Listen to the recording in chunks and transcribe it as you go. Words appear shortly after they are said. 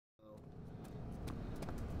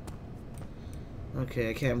Okay,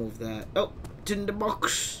 I can't move that. Oh,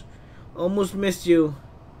 tinderbox. Almost missed you.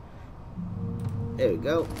 There we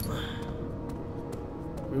go.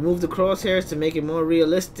 Remove the crosshairs to make it more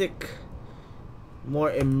realistic,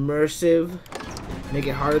 more immersive, make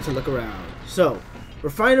it harder to look around. So,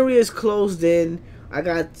 refinery is closed in. I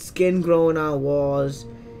got skin growing on walls.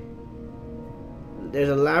 There's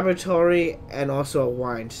a laboratory and also a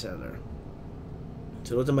wine cellar.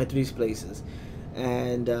 So those are my 3 places.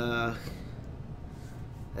 And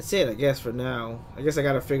that's it, I guess, for now. I guess I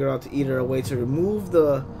gotta figure out either a way to remove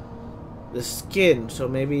the skin. So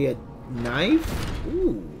maybe a knife?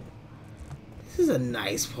 Ooh. This is a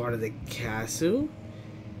nice part of the castle.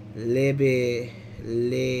 Library.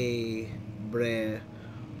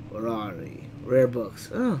 Rare books.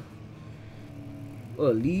 Oh.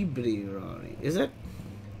 Oh, library. Is that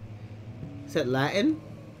Latin?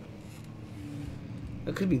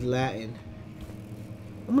 It could be Latin.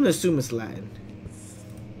 I'm gonna assume it's Latin.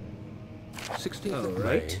 16th of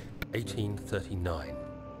May, 1839.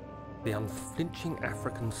 The unflinching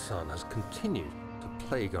African sun has continued to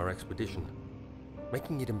plague our expedition,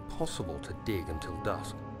 making it impossible to dig until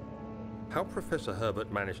dusk. How Professor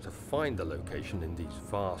Herbert managed to find the location in these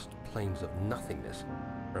vast plains of nothingness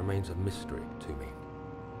remains a mystery to me.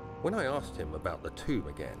 When I asked him about the tomb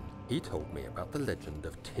again, he told me about the legend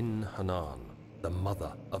of Tin Hanan, the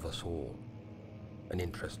mother of us all. An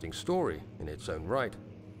interesting story in its own right,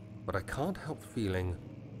 but I can't help feeling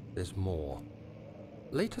there's more.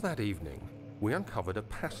 Later that evening, we uncovered a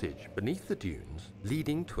passage beneath the dunes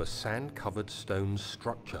leading to a sand-covered stone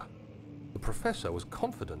structure. The professor was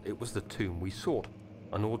confident it was the tomb we sought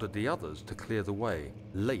and ordered the others to clear the way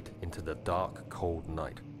late into the dark, cold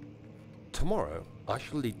night. Tomorrow, I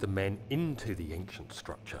shall lead the men into the ancient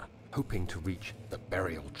structure, hoping to reach the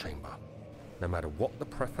burial chamber. No matter what the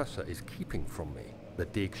professor is keeping from me, the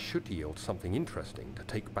dig should yield something interesting to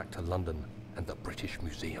take back to London and the British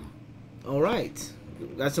Museum. Alright.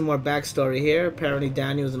 Got some more backstory here. Apparently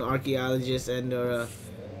Daniel's an archaeologist and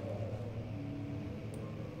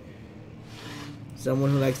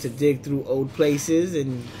someone who likes to dig through old places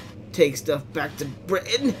and take stuff back to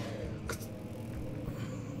Britain.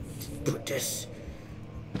 Put this.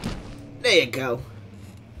 There you go.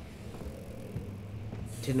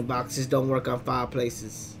 Tinder boxes don't work on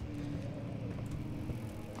fireplaces.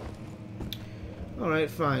 Alright,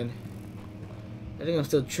 fine. I think I'm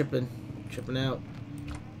still tripping out.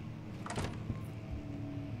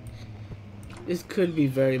 This could be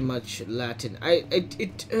very much Latin.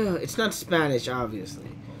 It's not Spanish, obviously.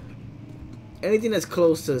 Anything that's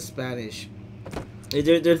close to Spanish.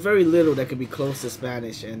 There's very little that could be close to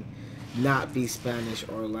Spanish and not be Spanish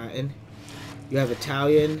or Latin. You have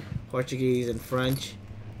Italian, Portuguese, and French.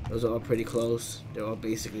 Those are all pretty close. They're all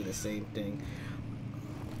basically the same thing.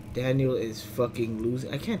 Daniel is fucking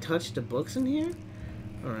losing. I can't touch the books in here?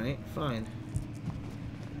 Alright, fine.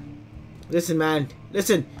 Listen, man.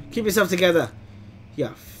 Listen. Keep yourself together. You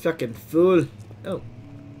fucking fool. Oh.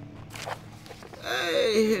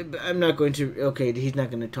 I'm not going to... Okay, he's not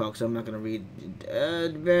going to talk, so I'm not going to read.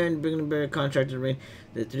 Baron, bring the Baron contract to reign.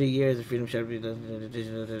 The 3 years of freedom shall be...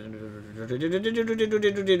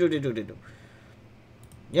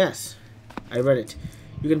 Yes. I read it.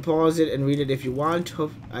 You can pause it and read it if you want.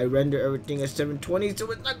 I render everything at 720,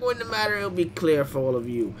 so it's not going to matter. It'll be clear for all of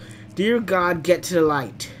you. Dear God, get to the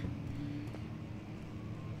light.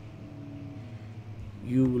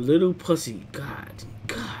 You little pussy. God.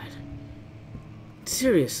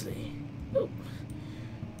 Seriously. Oh.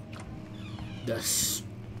 The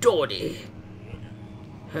story.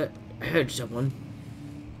 I heard someone.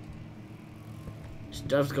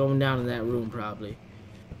 Stuff's going down in that room, probably.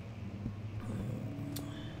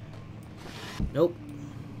 Nope.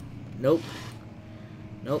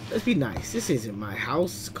 Let's be nice. This isn't my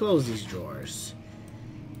house. Close these drawers.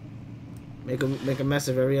 Make a mess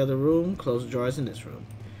of every other room. Close the drawers in this room.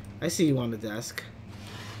 I see you on the desk.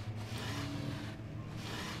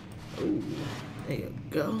 Ooh, there you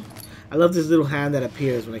go. I love this little hand that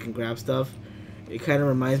appears when I can grab stuff. It kind of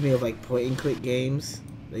reminds me of like point and click games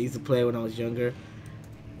that I used to play when I was younger.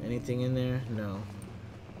 Anything in there? No.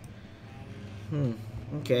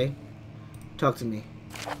 Okay. Talk to me.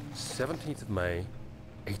 17th of May,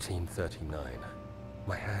 1839.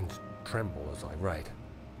 My hands tremble as I write.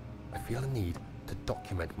 I feel a need to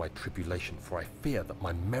document my tribulation, for I fear that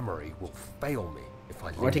my memory will fail me if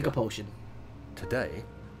I linger. Or take a potion. Today,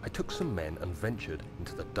 I took some men and ventured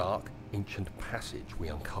into the dark, ancient passage we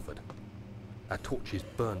uncovered. Our torches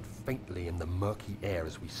burned faintly in the murky air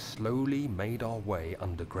as we slowly made our way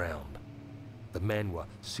underground. The men were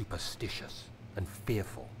superstitious and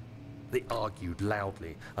fearful. They argued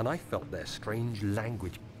loudly, and I felt their strange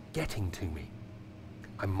language getting to me.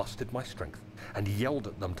 I mustered my strength and yelled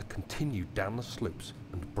at them to continue down the slopes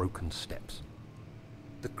and broken steps.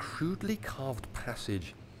 The crudely carved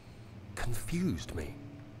passage confused me.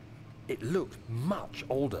 It looked much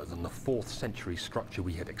older than the 4th century structure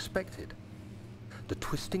we had expected. The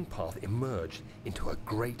twisting path emerged into a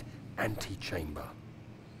great antechamber.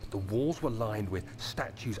 The walls were lined with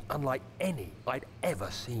statues unlike any I'd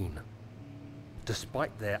ever seen.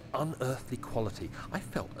 Despite their unearthly quality, I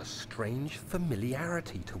felt a strange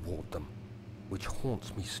familiarity toward them, which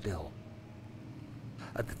haunts me still.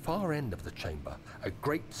 At the far end of the chamber, a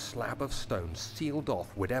great slab of stone sealed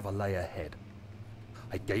off whatever lay ahead.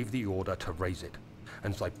 I gave the order to raise it,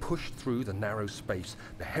 and as I pushed through the narrow space,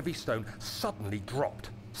 the heavy stone suddenly dropped,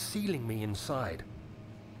 sealing me inside.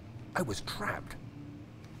 I was trapped.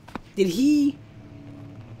 Did he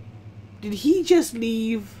just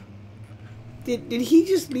leave? Did he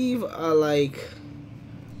just leave oh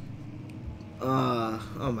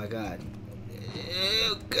my god.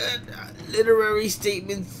 Oh god, literary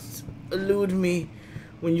statements elude me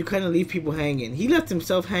when you kind of leave people hanging. He left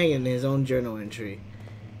himself hanging in his own journal entry.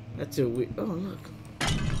 That's a weird. Oh, look.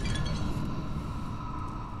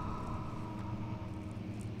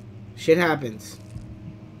 Shit happens.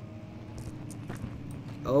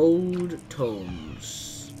 Old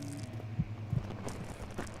tomes.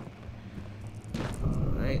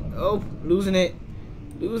 Alright. Oh, losing it.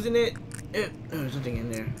 Losing it. Oh, there's nothing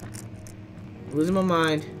in there. Losing my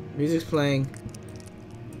mind. Music's playing.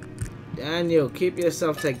 Daniel, keep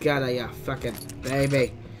yourself together, ya fucking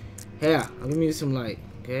baby. Here, I'll give you some light,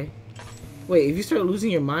 okay? Wait, if you start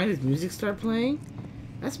losing your mind, does music start playing?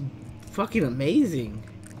 That's fucking amazing.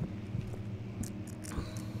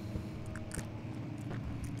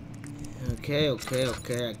 Okay,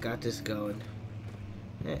 I got this going.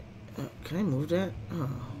 Hey, can I move that? Oh.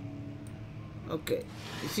 Okay,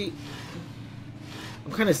 you see,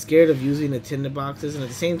 I'm kind of scared of using the tinder boxes, and at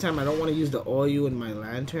the same time, I don't want to use the oil in my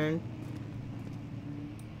lantern.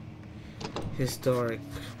 Historic.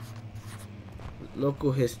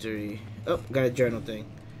 Local history. Oh, got a journal thing.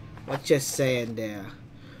 What you saying there?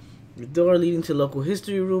 The door leading to local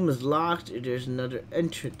history room is locked. There's another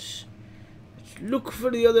entrance. Let's look for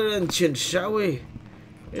the other entrance, shall we?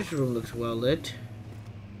 This room looks well lit.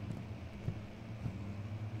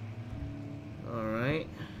 Alright.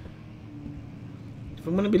 If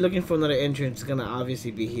I'm going to be looking for another entrance, it's going to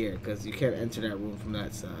obviously be here, because you can't enter that room from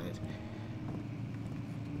that side.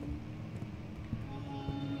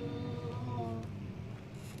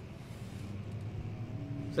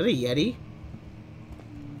 Is that a Yeti?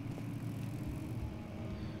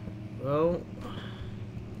 Well,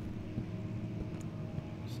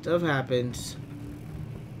 stuff happens.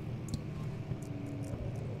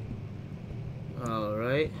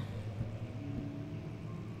 Alright.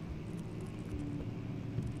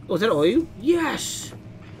 Oh, is that oil? Yes!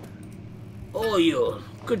 Oil.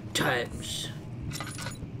 Good times.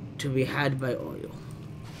 To be had by oil.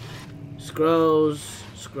 Scrolls,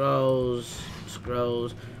 scrolls,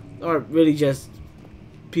 scrolls. Or really just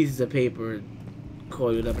pieces of paper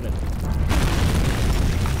coiled up in it.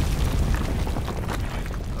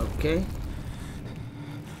 Okay.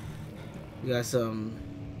 We got some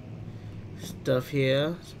stuff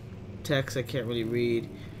here. Text I can't really read.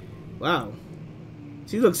 Wow.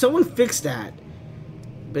 See, look, someone fixed that.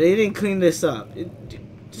 But they didn't clean this up.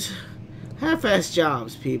 Half-ass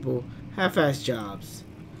jobs, people. Half-ass jobs.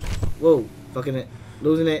 Whoa. Fucking it.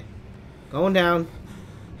 Losing it. Going down.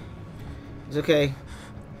 It's okay.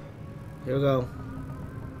 Here we go.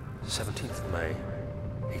 17th May,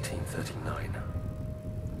 1839.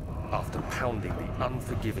 After pounding the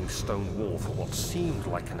unforgiving stone wall for what seemed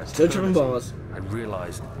like an eternity, I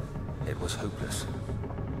realized it was hopeless.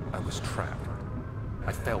 I was trapped.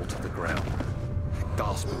 I fell to the ground,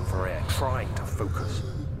 gasping for air, trying to focus.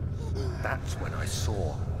 That's when I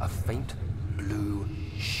saw a faint blue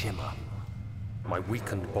shimmer. My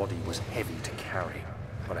weakened body was heavy to carry,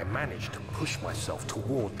 but I managed to push myself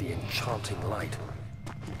toward the enchanting light.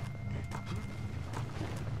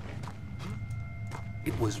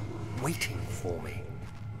 It was waiting for me.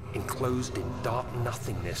 Enclosed in dark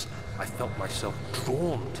nothingness, I felt myself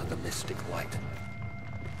drawn to the mystic light.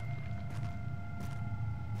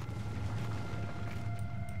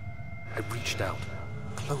 I reached out,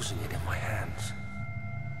 closing it in my hands.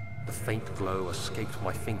 The faint glow escaped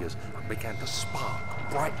my fingers and began to spark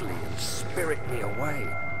brightly and spirit me away,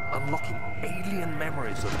 unlocking alien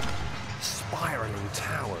memories of spiraling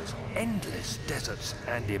towers, endless deserts,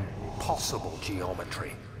 and impossible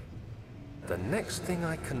geometry. The next thing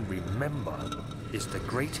I can remember is the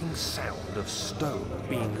grating sound of stone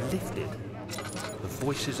being lifted, the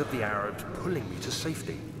voices of the Arabs pulling me to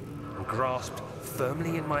safety, and grasped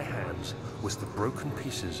firmly in my hands was the broken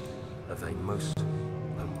pieces of a most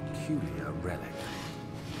peculiar relic.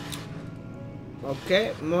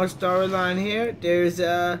 Okay, more storyline here. There's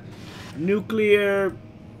a nuclear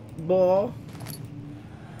ball.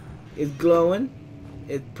 It's glowing.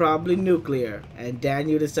 It's probably nuclear. And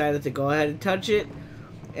Daniel decided to go ahead and touch it.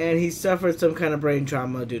 And he suffered some kind of brain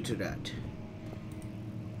trauma due to that.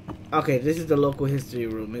 Okay, this is the local history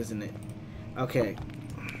room, isn't it? Okay.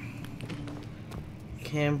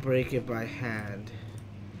 Can't break it by hand.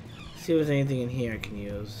 See if there's anything in here I can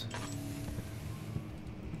use.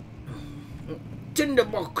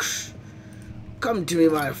 Tinderbox! Come to me,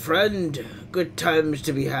 my friend. Good times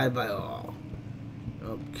to be had by all.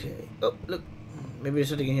 Okay. Oh, look. Maybe there's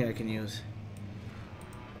something in here I can use.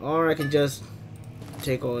 Or I can just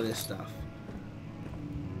take all of this stuff.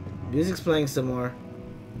 Music's playing some more.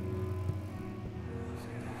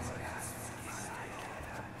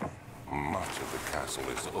 Much of the castle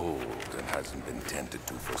is old and hasn't been tended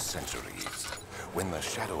to for centuries. When the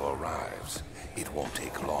shadow arrives, it won't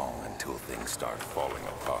take long until things start falling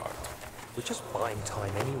apart. We're just buying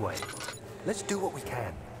time anyway. Let's do what we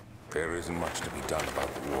can. There isn't much to be done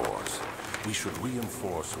about the wars. We should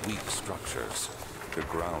reinforce weak structures. The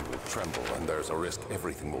ground will tremble and there's a risk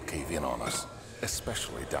everything will cave in on us,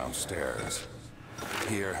 especially downstairs.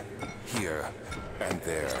 Here, and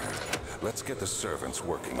there. Let's get the servants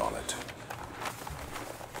working on it.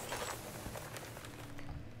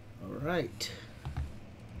 Alright.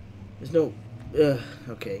 There's no...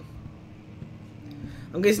 okay.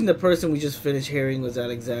 I'm guessing the person we just finished hearing was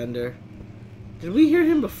Alexander. Did we hear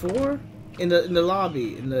him before? In the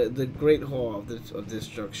lobby, in the great hall of this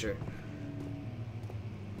structure.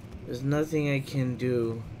 There's nothing I can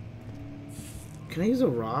do. Can I use a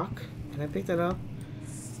rock? Can I pick that up?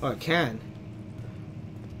 Oh, I can.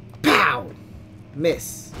 Pow!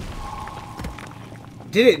 Miss.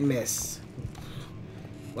 Didn't miss.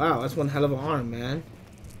 Wow, that's one hell of an arm, man.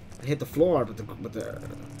 I hit the floor, but the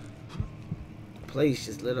place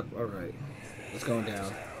just lit up. All right, what's going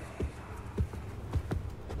down?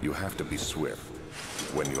 You have to be swift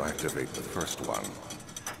when you activate the first one.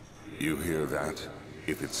 You hear that?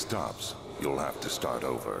 If it stops, you'll have to start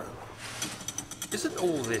over. Isn't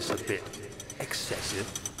all this a bit excessive?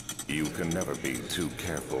 You can never be too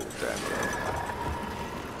careful, Daniel.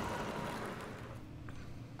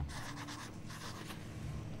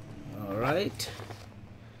 Alright.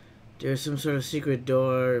 There's some sort of secret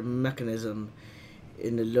door mechanism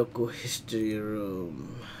in the local history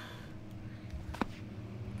room.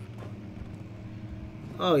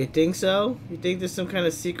 Oh, you think so? You think there's some kind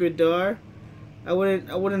of secret door? I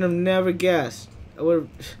wouldn't have never guessed. You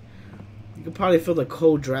could probably feel the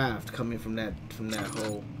cold draft coming from that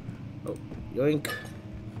hole. Oh, yoink.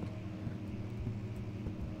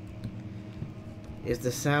 If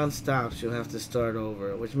the sound stops, you'll have to start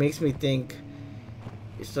over, which makes me think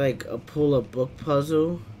it's like a pull-a-book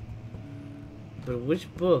puzzle. But which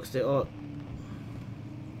books? They all...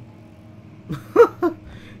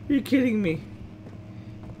 You're kidding me.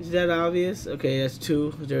 Is that obvious? Okay, that's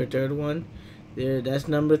 2. Is there a third one? There, that's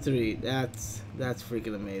number 3. That's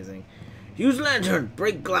freaking amazing. Use lantern,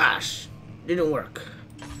 break glass. Didn't work.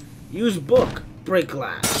 Use book, break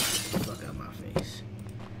glass. Fuck out my face.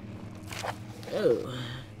 Oh.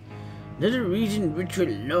 Another region ritual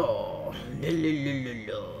law.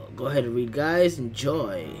 Go ahead and read, guys.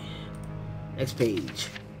 Enjoy. Next page.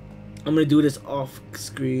 I'm gonna do this off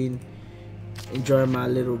screen. Enjoy my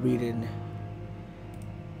little reading.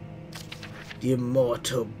 The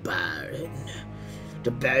Immortal Baron.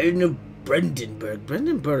 The Baron of Brandenburg.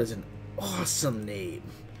 Brandenburg is an awesome name.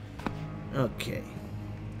 Okay.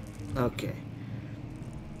 Okay.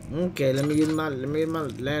 Okay, let me get my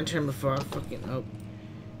lantern before I fucking... Oh.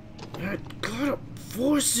 I gotta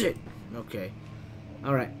force it. Okay.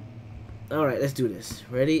 Alright. Alright, let's do this.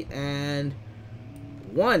 Ready? And...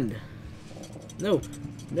 1. No.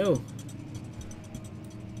 No.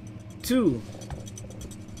 2.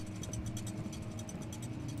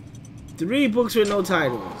 3 books with no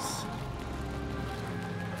titles.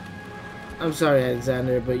 I'm sorry,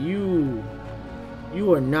 Alexander, but you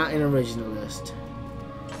are not an originalist.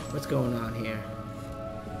 What's going on here?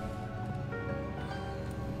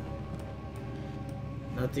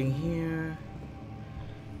 Nothing here.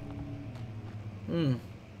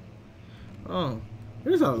 Oh,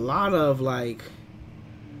 there's a lot of like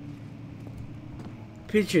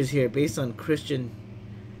pictures here based on Christian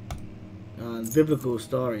biblical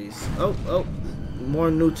stories. Oh,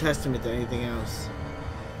 more New Testament than anything else.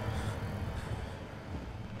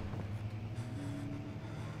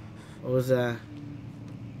 What was that?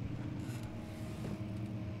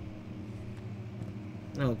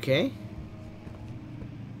 Okay.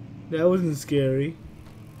 That wasn't scary.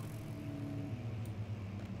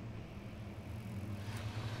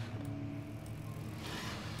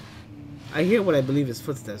 I hear what I believe is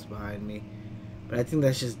footsteps behind me, but I think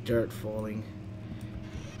that's just dirt falling.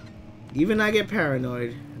 Even I get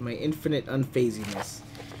paranoid, my infinite unphasiness,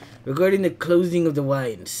 regarding the closing of the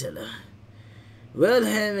wine cellar.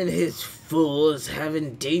 Wellham and his fools have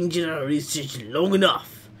endangered our research long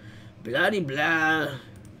enough. Blah de blah.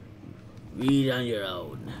 Read on your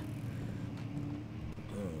own.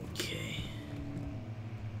 Okay.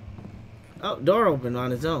 Oh, door opened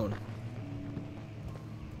on its own.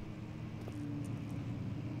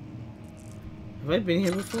 Have I been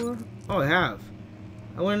here before? Oh, I have.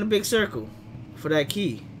 I went in a big circle for that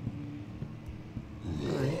key.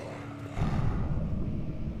 Right.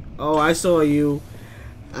 Oh, I saw you.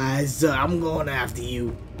 I'm going after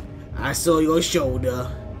you. I saw your shoulder.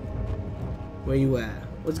 Where you at?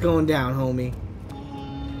 What's going down, homie?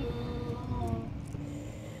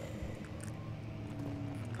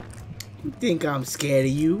 You think I'm scared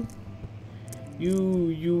of you?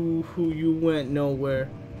 You went nowhere.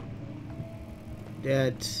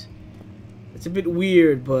 It's a bit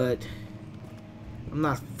weird, but I'm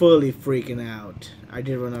not fully freaking out. I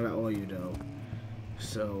did run out of oil though,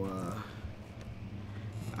 so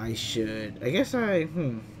I guess I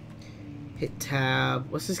hit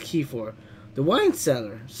tab. What's this key for? The wine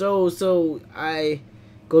cellar. So I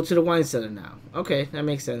go to the wine cellar now. Okay, that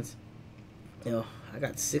makes sense. I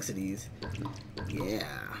got 6 of these. Yeah,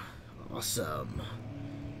 awesome.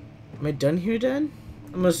 Am I done here then?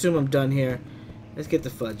 I'm gonna assume I'm done here. Let's get the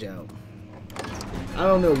fudge out. I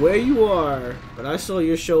don't know where you are, but I saw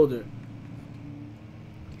your shoulder.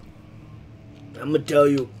 I'm gonna tell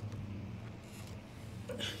you,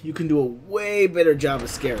 you can do a way better job of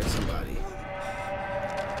scaring somebody.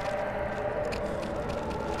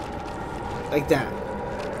 Like that.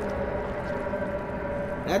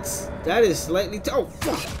 That is slightly oh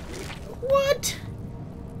fuck. What?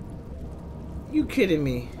 You kidding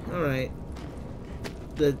me? All right.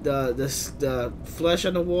 The flesh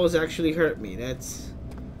on the walls actually hurt me. That's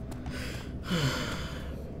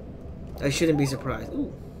I shouldn't be surprised.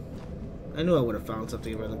 Ooh. I knew I would have found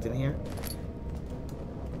something if I looked in here.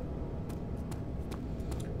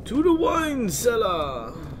 To the wine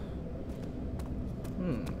cellar.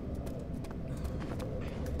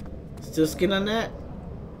 Still skin on that?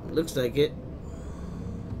 Looks like it.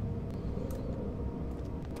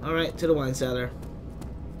 Alright, to the wine cellar.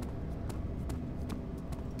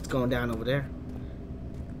 It's going down over there.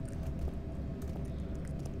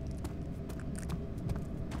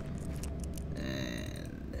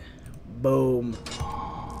 And boom.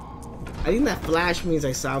 I think that flash means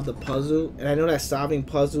I solved the puzzle, and I know that solving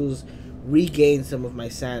puzzles regain some of my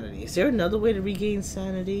sanity. Is there another way to regain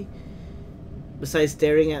sanity? Besides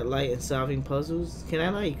staring at light and solving puzzles? Can I,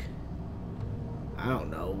 like, I don't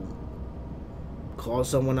know, call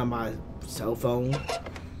someone on my cell phone?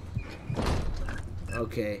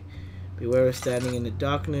 Okay. Beware of standing in the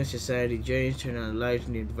darkness, your sanity drains, turn on the lights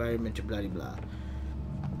in the environment, blah blah blah.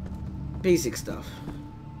 Basic stuff.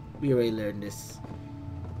 We already learned this.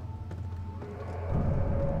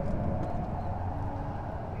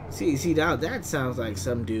 See, now that sounds like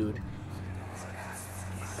some dude.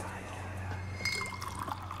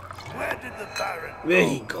 Where did the Baron go? Where'd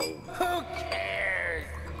he go? Who cares?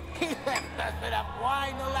 He left us enough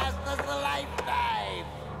wine to last us a lifetime.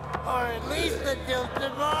 Or at least until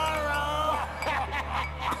tomorrow.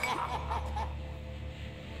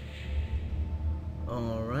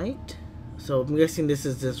 Alright. So I'm guessing this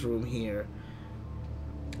is this room here.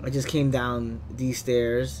 I just came down these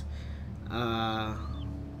stairs.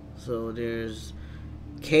 So there's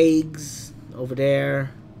kegs over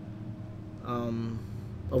there.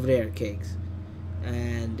 Over there, kegs.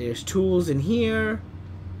 And there's tools in here.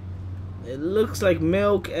 It looks like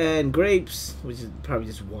milk and grapes, which is probably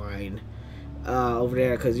just wine. Over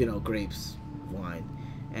there, because, you know, grapes, wine.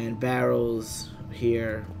 And barrels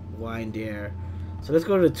here, wine there. So let's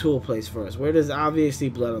go to the tool place first, where there's obviously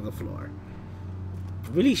blood on the floor.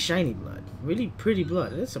 Really shiny blood. Really pretty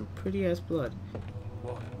blood. That's some pretty ass blood.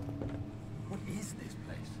 What is this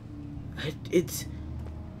place?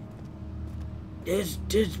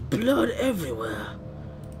 There's blood everywhere.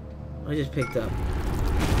 I just picked up.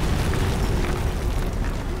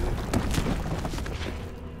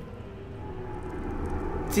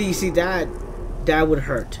 See that would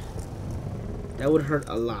hurt. That would hurt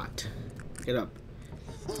a lot. Get up.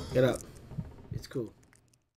 Get up.